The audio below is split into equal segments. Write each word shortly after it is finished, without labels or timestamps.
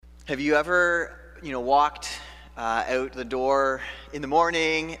Have you ever, walked out the door in the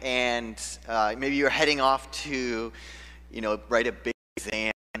morning and maybe you're heading off to, write a big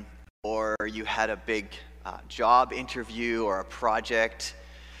exam, or you had a big job interview or a project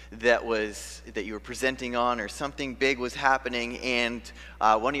that you were presenting on, or something big was happening, and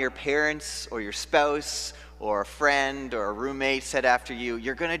one of your parents or your spouse or a friend or a roommate said after you,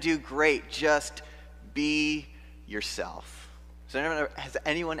 "You're going to do great, just be yourself." Has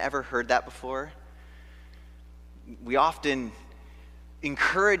anyone ever heard that before? We often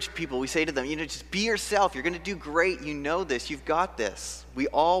encourage people. We say to them, just be yourself. You're going to do great. You know this. You've got this. We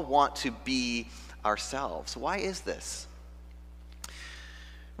all want to be ourselves. Why is this?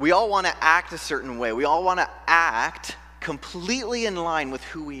 We all want to act a certain way. We all want to act completely in line with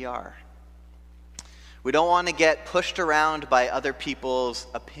who we are. We don't want to get pushed around by other people's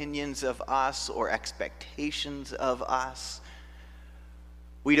opinions of us or expectations of us.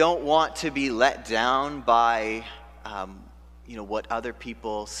 We don't want to be let down by, what other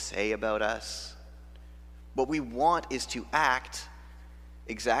people say about us. What we want is to act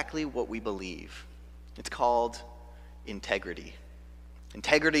exactly what we believe. It's called integrity.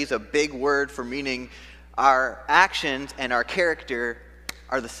 Integrity is a big word for meaning our actions and our character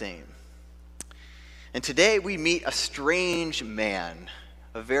are the same. And today we meet a strange man,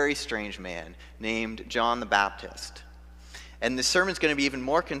 a very strange man named John the Baptist. And this sermon's going to be even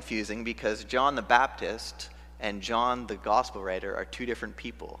more confusing because John the Baptist and John the Gospel writer are two different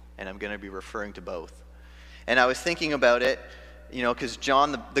people, and I'm going to be referring to both. And I was thinking about it, because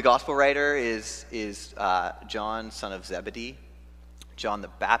John the Gospel writer is John, son of Zebedee. John the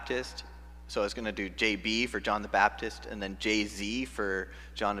Baptist, so I was going to do JB for John the Baptist and then JZ for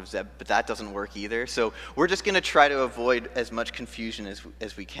John of Zeb, but that doesn't work either. So we're just going to try to avoid as much confusion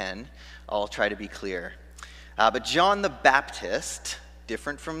as we can. I'll try to be clear. But John the Baptist,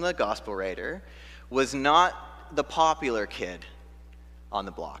 different from the Gospel writer, was not the popular kid on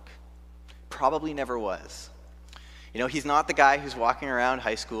the block. Probably never was. He's not the guy who's walking around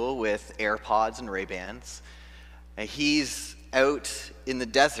high school with AirPods and Ray-Bans. He's out in the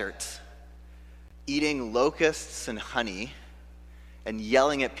desert eating locusts and honey and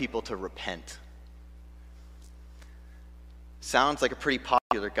yelling at people to repent. Sounds like a pretty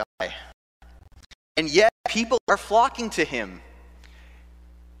popular guy. And yet people are flocking to him.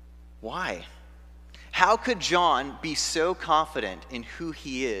 Why? How could John be so confident in who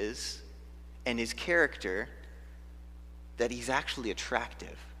he is and his character that he's actually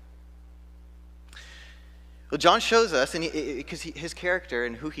attractive? Well, John shows us, and because his character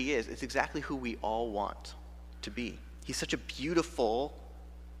and who he is exactly who we all want to be. He's such a beautiful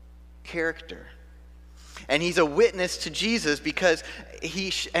character. And he's a witness to Jesus because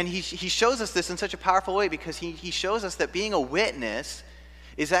he shows us this in such a powerful way, because he shows us that being a witness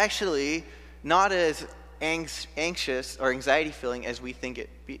is actually not as anxious or anxiety-filling as we think it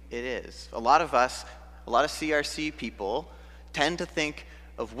is. A lot of CRC people tend to think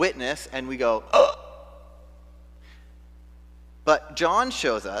of witness and we go, oh! But John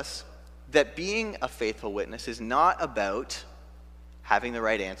shows us that being a faithful witness is not about having the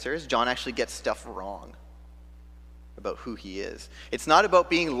right answers. John actually gets stuff wrong about who he is. It's not about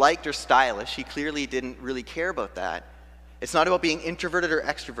being liked or stylish. He clearly didn't really care about that. It's not about being introverted or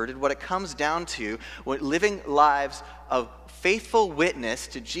extroverted. What it comes down to, living lives of faithful witness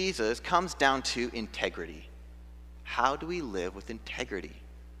to Jesus, comes down to integrity. How do we live with integrity?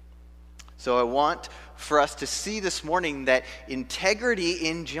 So I want for us to see this morning that integrity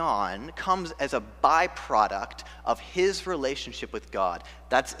in John comes as a byproduct of his relationship with God.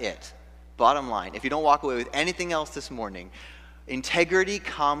 That's it. Bottom line. If you don't walk away with anything else this morning, integrity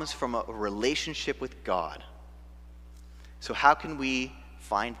comes from a relationship with God. So how can we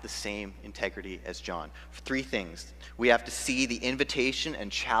find the same integrity as John? Three things. We have to see the invitation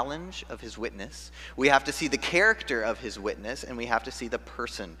and challenge of his witness. We have to see the character of his witness, and we have to see the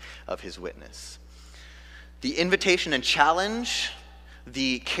person of his witness. The invitation and challenge,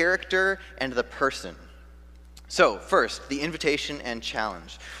 the character, and the person. So first, the invitation and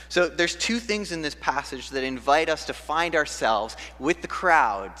challenge. So there's two things in this passage that invite us to find ourselves with the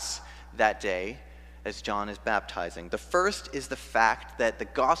crowds that day as John is baptizing. The first is the fact that the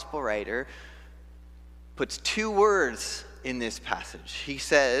gospel writer puts two words in this passage. He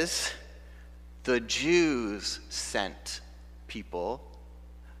says, the Jews sent people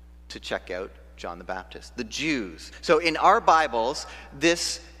to check out John the Baptist. The Jews. So in our Bibles,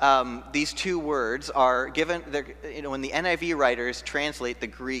 these two words are given. When the NIV writers translate the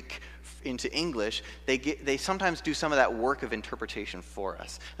Greek into English, they sometimes do some of that work of interpretation for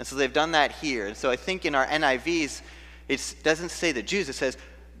us. And so they've done that here. And so I think in our NIVs, it doesn't say the Jews, it says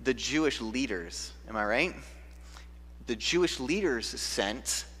the Jewish leaders. Am I right? The Jewish leaders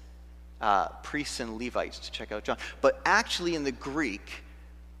sent priests and Levites to check out John. But actually in the Greek,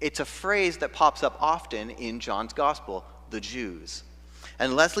 it's a phrase that pops up often in John's gospel, the Jews.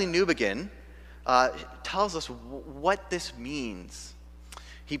 And Leslie Newbegin tells us what this means.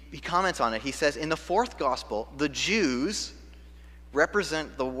 He comments on it. He says, in the fourth gospel, the Jews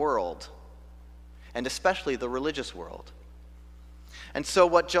represent the world, and especially the religious world. And so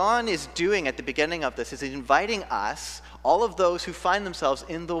what John is doing at the beginning of this is inviting us, all of those who find themselves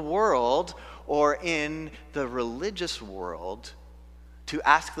in the world or in the religious world, to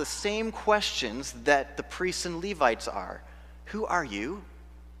ask the same questions that the priests and Levites are. Who are you,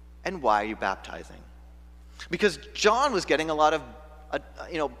 and why are you baptizing? Because John was getting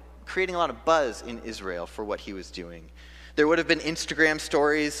creating a lot of buzz in Israel for what he was doing. There would have been Instagram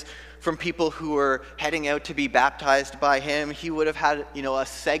stories from people who were heading out to be baptized by him. He would have had, a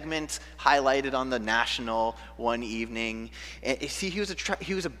segment highlighted on the National one evening. And see, he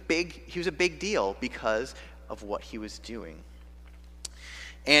was a big deal because of what he was doing.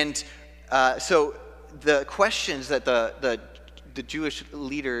 And so the questions that the Jewish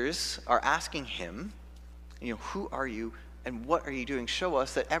leaders are asking him, who are you and what are you doing, show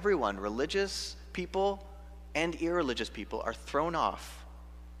us that everyone, religious people and irreligious people, are thrown off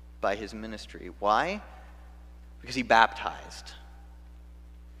by his ministry. Why? Because he baptized.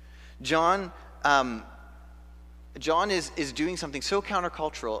 John is doing something so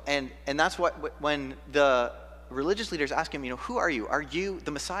countercultural, and that's what when the religious leaders ask him, who are you? Are you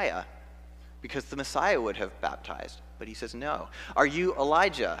the Messiah? Because the Messiah would have baptized, but he says no. Are you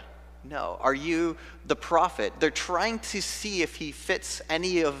Elijah? No. Are you the prophet? They're trying to see if he fits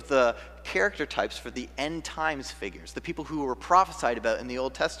any of the character types for the end times figures, the people who were prophesied about in the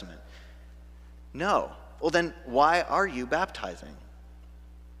Old Testament. No. Well, then why are you baptizing?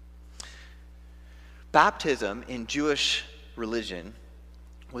 Baptism in Jewish religion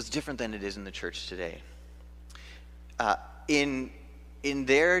was different than it is in the church today. In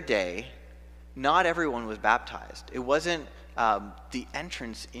their day, not everyone was baptized. It wasn't the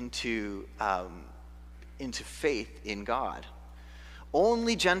entrance into faith in God.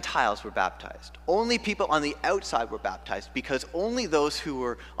 Only Gentiles were baptized. Only people on the outside were baptized, because only those who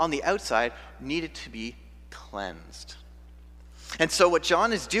were on the outside needed to be cleansed. And so what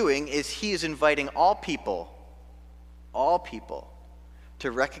John is doing is he is inviting all people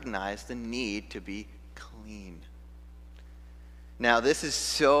to recognize the need to be clean. Now, this is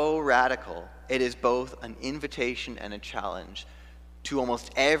so radical. It is both an invitation and a challenge to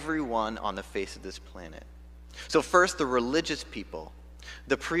almost everyone on the face of this planet. So first, the religious people,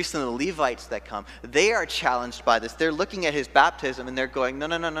 the priests and the Levites that come, they are challenged by this. They're looking at his baptism and they're going,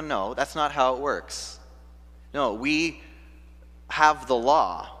 no, that's not how it works. No, we have the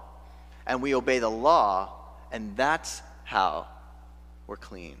law and we obey the law, and that's how we're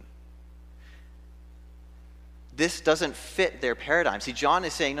clean. This doesn't fit their paradigm. See, John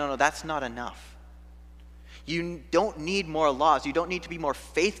is saying, no, that's not enough. You don't need more laws. You don't need to be more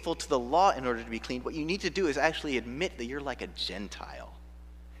faithful to the law in order to be clean. What you need to do is actually admit that you're like a Gentile,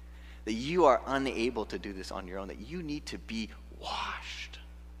 that you are unable to do this on your own, that you need to be washed.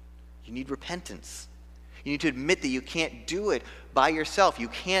 You need repentance. You need to admit that you can't do it by yourself. You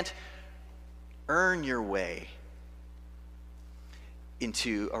can't earn your way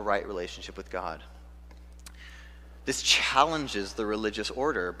into a right relationship with God. This challenges the religious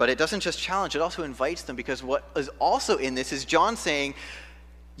order, but it doesn't just challenge, it also invites them, because what is also in this is John saying,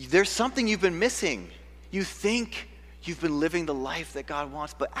 there's something you've been missing. You think you've been living the life that God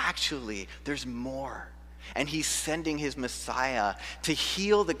wants, but actually there's more. And he's sending his Messiah to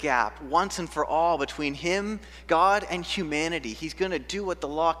heal the gap once and for all between him, God, and humanity. He's going to do what the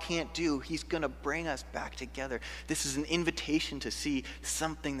law can't do. He's going to bring us back together. This is an invitation to see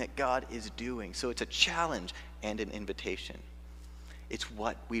something that God is doing. So it's a challenge and an invitation. It's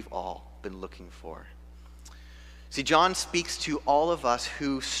what we've all been looking for. See, John speaks to all of us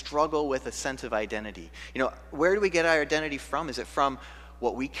who struggle with a sense of identity. Where do we get our identity from? Is it from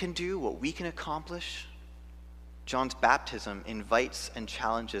what we can do, what we can accomplish? John's baptism invites and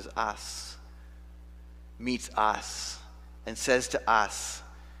challenges us, meets us, and says to us,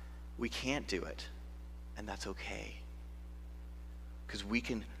 we can't do it, and that's okay. Because we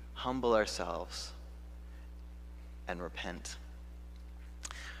can humble ourselves and repent.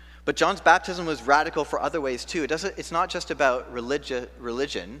 But John's baptism was radical for other ways too. It's not just about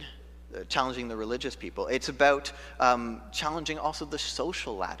religion, challenging the religious people. It's about challenging also the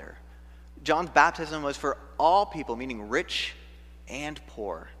social ladder. John's baptism was for all people, meaning rich and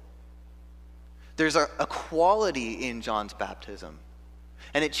poor. There's a quality in John's baptism.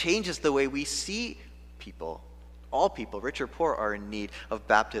 And it changes the way we see people. All people, rich or poor, are in need of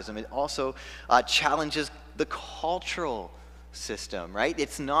baptism. It also challenges the cultural system, right?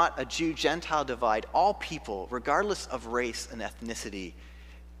 It's not a Jew-Gentile divide. All people, regardless of race and ethnicity,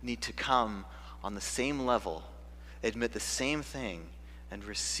 need to come on the same level, admit the same thing, and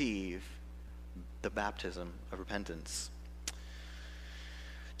receive the baptism of repentance.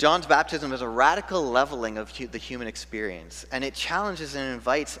 John's baptism is a radical leveling of the human experience, and it challenges and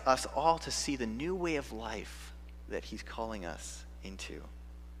invites us all to see the new way of life that he's calling us into.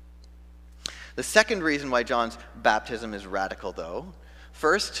 The second reason why John's baptism is radical, though,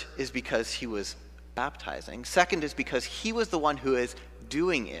 first is because he was baptizing. Second is because he was the one who is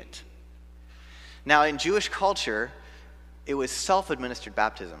doing it. Now, in Jewish culture, it was self-administered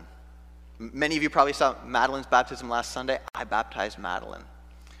baptism. Many of you probably saw Madeline's baptism last Sunday. I baptized Madeline,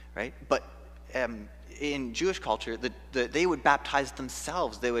 right? But in Jewish culture, they would baptize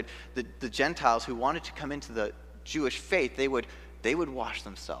themselves. The Gentiles who wanted to come into the Jewish faith, they would wash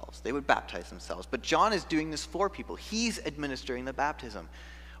themselves. They would baptize themselves. But John is doing this for people. He's administering the baptism.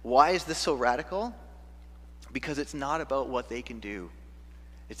 Why is this so radical? Because it's not about what they can do.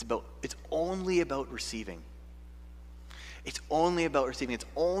 It's only about receiving. It's only about receiving. It's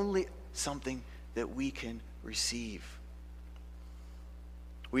only something that we can receive.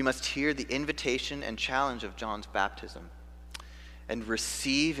 We must hear the invitation and challenge of John's baptism and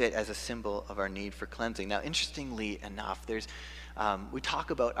receive it as a symbol of our need for cleansing. Now, interestingly enough, we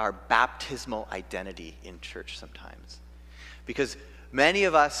talk about our baptismal identity in church sometimes, because many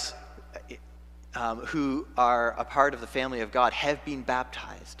of us who are a part of the family of God have been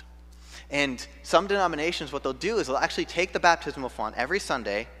baptized. And some denominations, what they'll do is they'll actually take the baptismal font every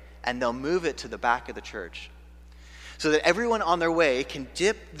Sunday and they'll move it to the back of the church so that everyone on their way can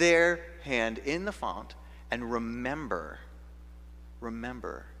dip their hand in the font and remember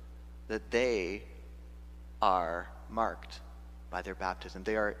that they are marked by their baptism.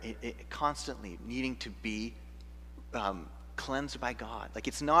 They are constantly needing to be cleansed by God. Like,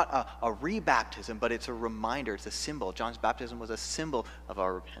 it's not a rebaptism, but it's a reminder. It's a symbol. John's baptism was a symbol of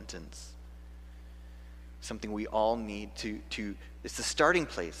our repentance. Something we all need to it's the starting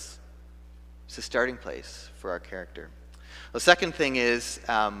place. It's the starting place for our character. The second point is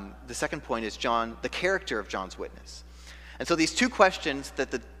the character of John's witness. And so these two questions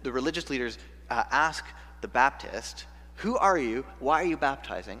that the religious leaders ask the Baptist, who are you? Why are you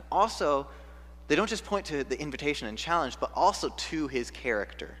baptizing? Also, they don't just point to the invitation and challenge, but also to his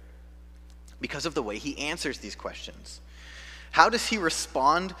character because of the way he answers these questions. How does he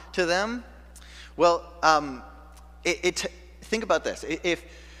respond to them? Well, think about this.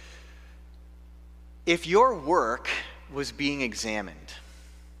 If your work was being examined,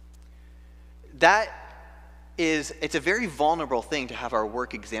 it's a very vulnerable thing to have our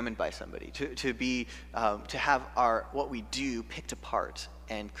work examined by somebody, to have what we do picked apart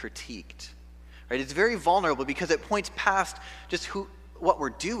and critiqued. Right? It's very vulnerable because it points past just what we're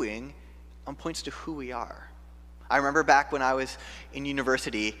doing and points to who we are. I remember back when I was in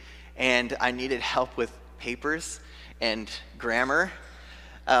university and I needed help with papers and grammar.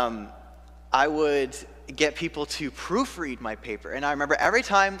 I would get people to proofread my paper. And I remember every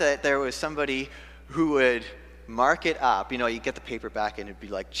time that there was somebody who would mark it up, you get the paper back and it'd be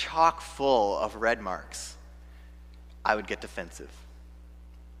like chock full of red marks, I would get defensive.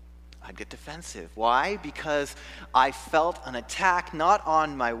 Why? Because I felt an attack not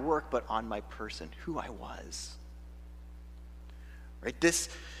on my work, but on my person, who I was. Right? This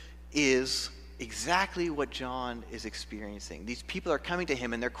is exactly what John is experiencing. These people are coming to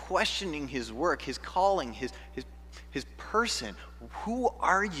him and they're questioning his work, his calling, his person. Who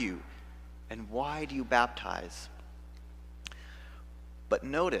are you? And why do you baptize? But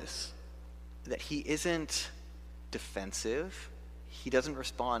notice that he isn't defensive. He doesn't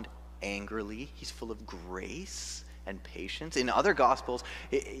respond angrily. He's full of grace and patience. In other Gospels,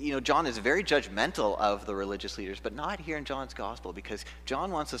 John is very judgmental of the religious leaders, but not here in John's Gospel, because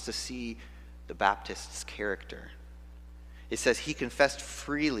John wants us to see the Baptist's character. It says he confessed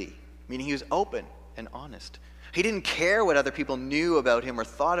freely, meaning he was open and honest. He didn't care what other people knew about him or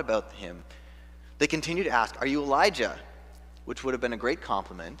thought about him. They continued to ask, "Are you Elijah?" Which would have been a great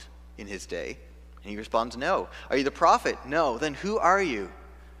compliment in his day. And he responds, "No." "Are you the prophet?" "No." "Then who are you?"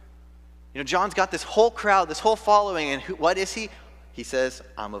 John's got this whole crowd, this whole following, and what is he? He says,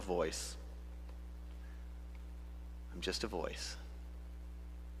 "I'm a voice. I'm just a voice."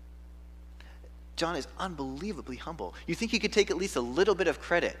 John is unbelievably humble. You think he could take at least a little bit of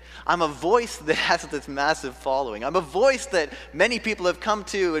credit. I'm a voice that has this massive following. I'm a voice that many people have come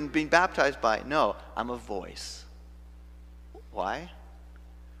to and been baptized by. No, I'm a voice. Why?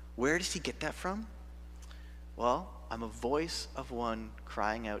 Where does he get that from? Well, I'm a voice of one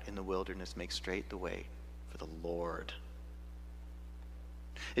crying out in the wilderness, make straight the way for the Lord.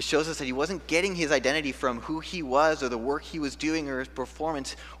 It shows us that he wasn't getting his identity from who he was or the work he was doing or his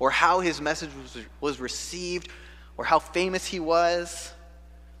performance or how his message was received or how famous he was.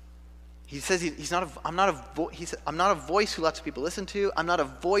 He says I'm not a voice who lots of people listen to. I'm not a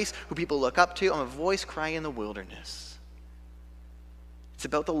voice who people look up to. I'm a voice crying in the wilderness. It's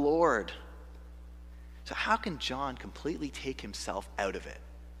about the Lord. So how can John completely take himself out of it?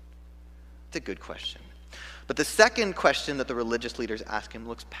 It's a good question. But the second question that the religious leaders ask him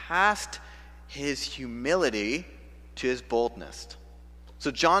looks past his humility to his boldness.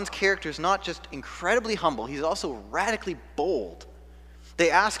 So John's character is not just incredibly humble, he's also radically bold. They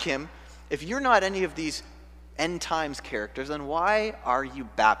ask him, if you're not any of these end times characters, then why are you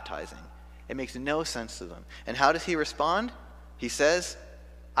baptizing? It makes no sense to them. And how does he respond? He says,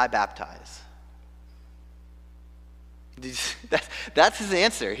 I baptize. That's his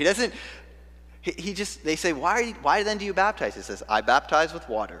answer. He doesn't... They say, why then do you baptize? He says, I baptize with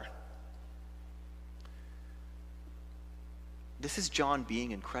water. This is John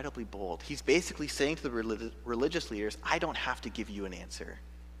being incredibly bold. He's basically saying to the religious leaders, I don't have to give you an answer.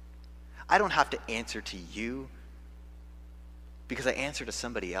 I don't have to answer to you because I answer to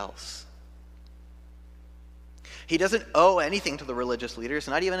somebody else. He doesn't owe anything to the religious leaders,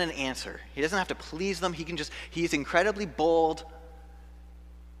 not even an answer. He doesn't have to please them. He's incredibly bold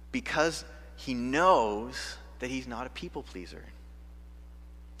because he knows that he's not a people pleaser.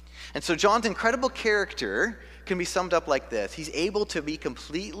 And so John's incredible character can be summed up like this. He's able to be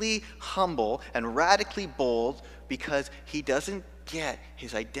completely humble and radically bold because he doesn't get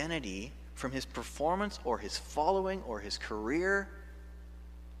his identity from his performance or his following or his career,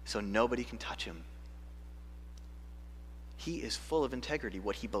 so nobody can touch him. He is full of integrity.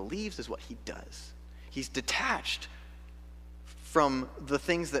 What he believes is what he does. He's detached from the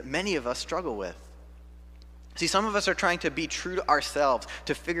things that many of us struggle with. See, some of us are trying to be true to ourselves,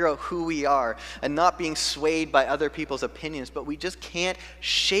 to figure out who we are, and not being swayed by other people's opinions, but we just can't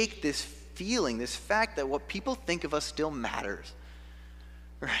shake this feeling, this fact that what people think of us still matters,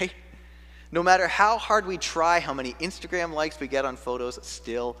 right? No matter how hard we try, how many Instagram likes we get on photos, it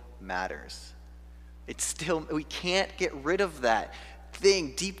still matters. We can't get rid of that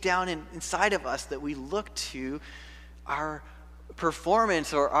thing deep down inside of us that we look to our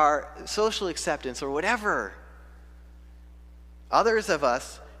performance or our social acceptance or whatever. Others of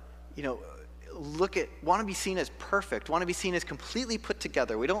us, want to be seen as perfect, want to be seen as completely put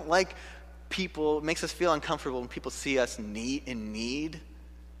together. We don't like people, it makes us feel uncomfortable when people see us in need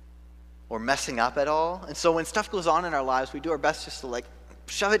or messing up at all. And so when stuff goes on in our lives, we do our best just to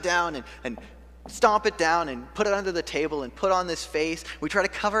shove it down and stomp it down and put it under the table and put on this face. We try to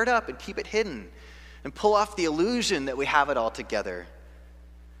cover it up and keep it hidden and pull off the illusion that we have it all together.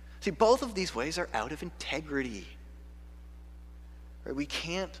 See, both of these ways are out of integrity. Right? We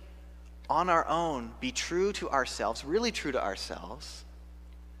can't, on our own, be true to ourselves, really true to ourselves,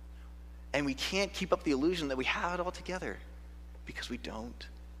 and we can't keep up the illusion that we have it all together, because we don't.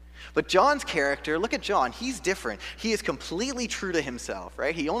 But John's character, look at John, he's different. He is completely true to himself,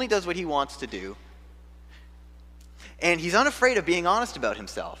 right? He only does what he wants to do. And he's unafraid of being honest about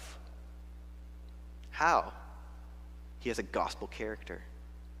himself. How? He has a gospel character.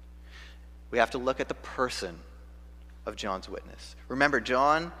 We have to look at the person of John's witness. Remember,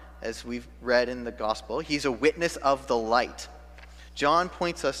 John, as we've read in the gospel, he's a witness of the light. John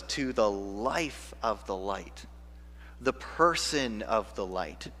points us to the life of the light, the person of the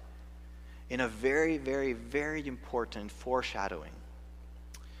light, in a very, very, very important foreshadowing.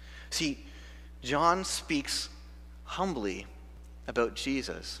 See, John speaks humbly about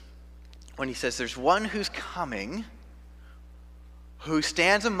Jesus when he says, there's one who's coming, who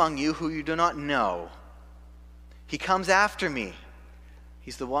stands among you who you do not know. He comes after me.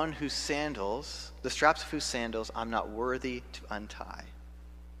 He's the one whose sandals, the straps of whose sandals I'm not worthy to untie.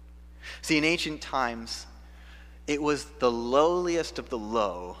 See, in ancient times, it was the lowliest of the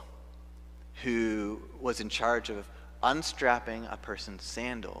low who was in charge of unstrapping a person's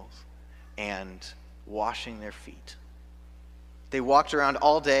sandals and washing their feet. They walked around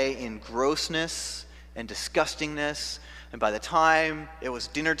all day in grossness and disgustingness, and by the time it was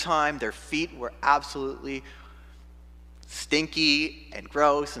dinner time, their feet were absolutely stinky and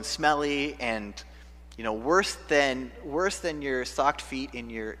gross and smelly and worse than your socked feet in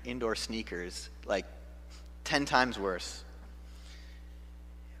your indoor sneakers, like 10 times worse.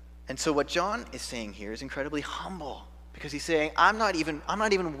 And so what John is saying here is incredibly humble. Because he's saying, I'm not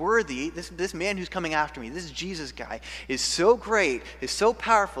even worthy. This man who's coming after me, this Jesus guy, is so great, is so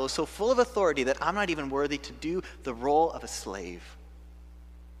powerful, is so full of authority that I'm not even worthy to do the role of a slave.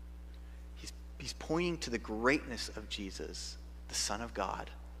 He's pointing to the greatness of Jesus, the Son of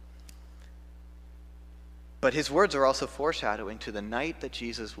God. But his words are also foreshadowing to the night that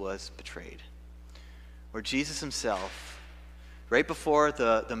Jesus was betrayed, where Jesus himself, right before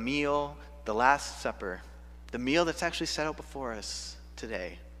the meal, the Last Supper, the meal that's actually set out before us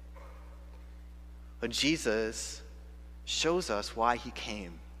today, when Jesus shows us why he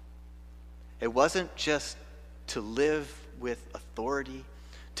came. It wasn't just to live with authority,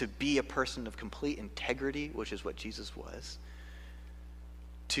 to be a person of complete integrity, which is what Jesus was,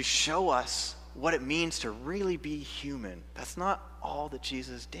 to show us what it means to really be human. That's not all that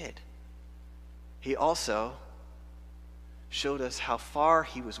Jesus did. He also showed us how far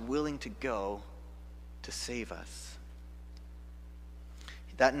he was willing to go to save us.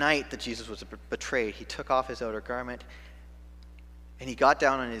 That night that Jesus was betrayed, he took off his outer garment and he got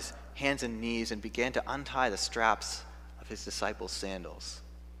down on his hands and knees and began to untie the straps of his disciples' sandals.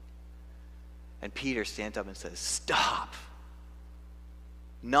 And Peter stands up and says, "Stop.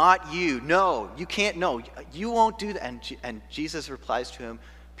 Not you. No, you can't. No, you won't do that." And Jesus replies to him,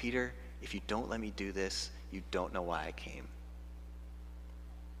 "Peter, if you don't let me do this, you don't know why I came.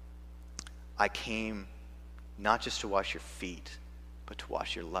 I came not just to wash your feet, but to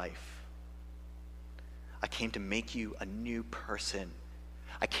wash your life. I came to make you a new person.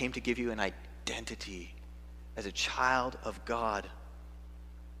 I came to give you an identity as a child of God.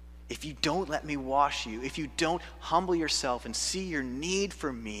 If you don't let me wash you, if you don't humble yourself and see your need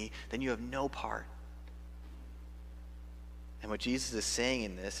for me, then you have no part." And what Jesus is saying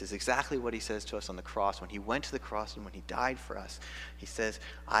in this is exactly what he says to us on the cross. When he went to the cross and when he died for us, he says,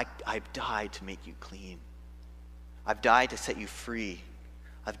 I've died to make you clean. I've died to set you free.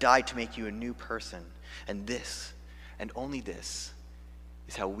 I've died to make you a new person. And this, and only this,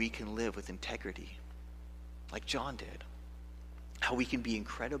 is how we can live with integrity, like John did. How we can be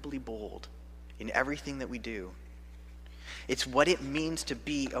incredibly bold in everything that we do. It's what it means to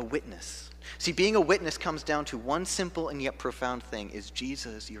be a witness. See, being a witness comes down to one simple and yet profound thing: is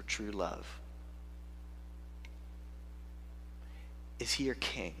Jesus your true love? Is he your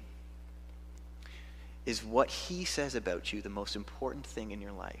king? Is what he says about you the most important thing in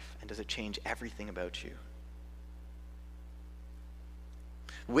your life? And does it change everything about you?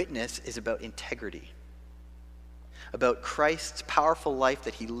 Witness is about integrity, about Christ's powerful life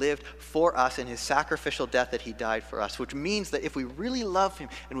that he lived for us and his sacrificial death that he died for us, which means that if we really love him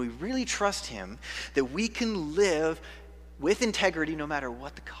and we really trust him, that we can live with integrity no matter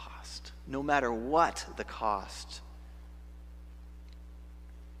what the cost. No matter what the cost.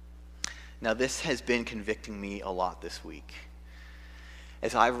 Now, this has been convicting me a lot this week,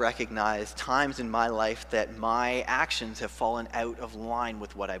 as I've recognized times in my life that my actions have fallen out of line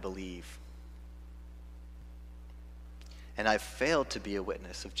with what I believe. And I've failed to be a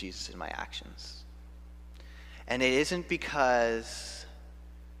witness of Jesus in my actions. And it isn't because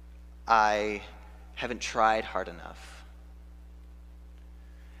I haven't tried hard enough.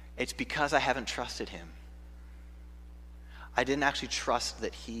 It's because I haven't trusted him. I didn't actually trust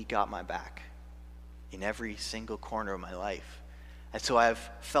that he got my back in every single corner of my life. And so I've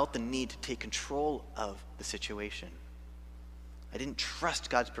felt the need to take control of the situation. I didn't trust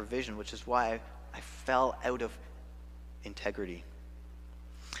God's provision, which is why I fell out of integrity.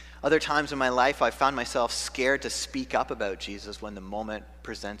 Other times in my life, I found myself scared to speak up about Jesus when the moment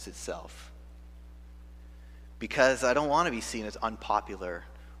presents itself, because I don't want to be seen as unpopular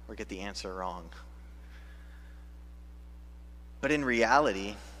or get the answer wrong. But in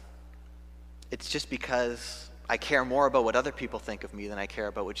reality, it's just because I care more about what other people think of me than I care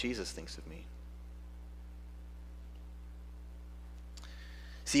about what Jesus thinks of me.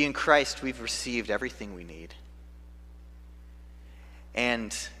 See, in Christ, we've received everything we need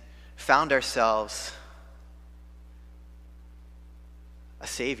and found ourselves a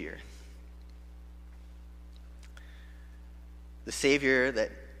Savior. The Savior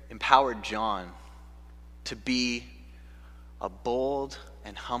that empowered John to be a bold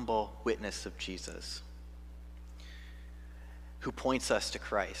and humble witness of Jesus, who points us to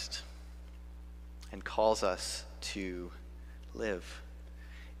Christ and calls us to live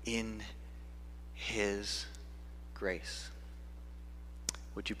in his grace.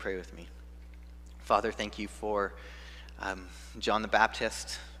 Would you pray with me? Father, thank you for John the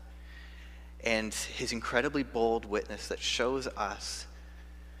Baptist and his incredibly bold witness that shows us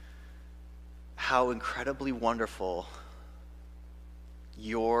how incredibly wonderful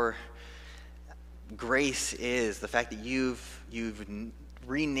your grace is, the fact that you've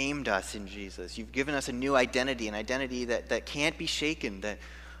renamed us in Jesus. You've given us a new identity, an identity that can't be shaken, that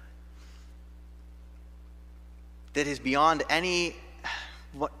is beyond any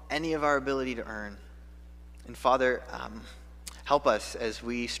of our ability to earn. And Father, help us as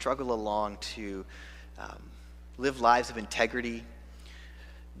we struggle along to live lives of integrity,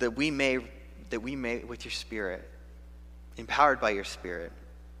 that we may, with your Spirit, empowered by your Spirit,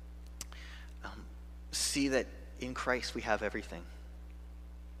 see that in Christ we have everything.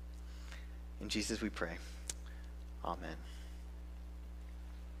 In Jesus we pray. Amen.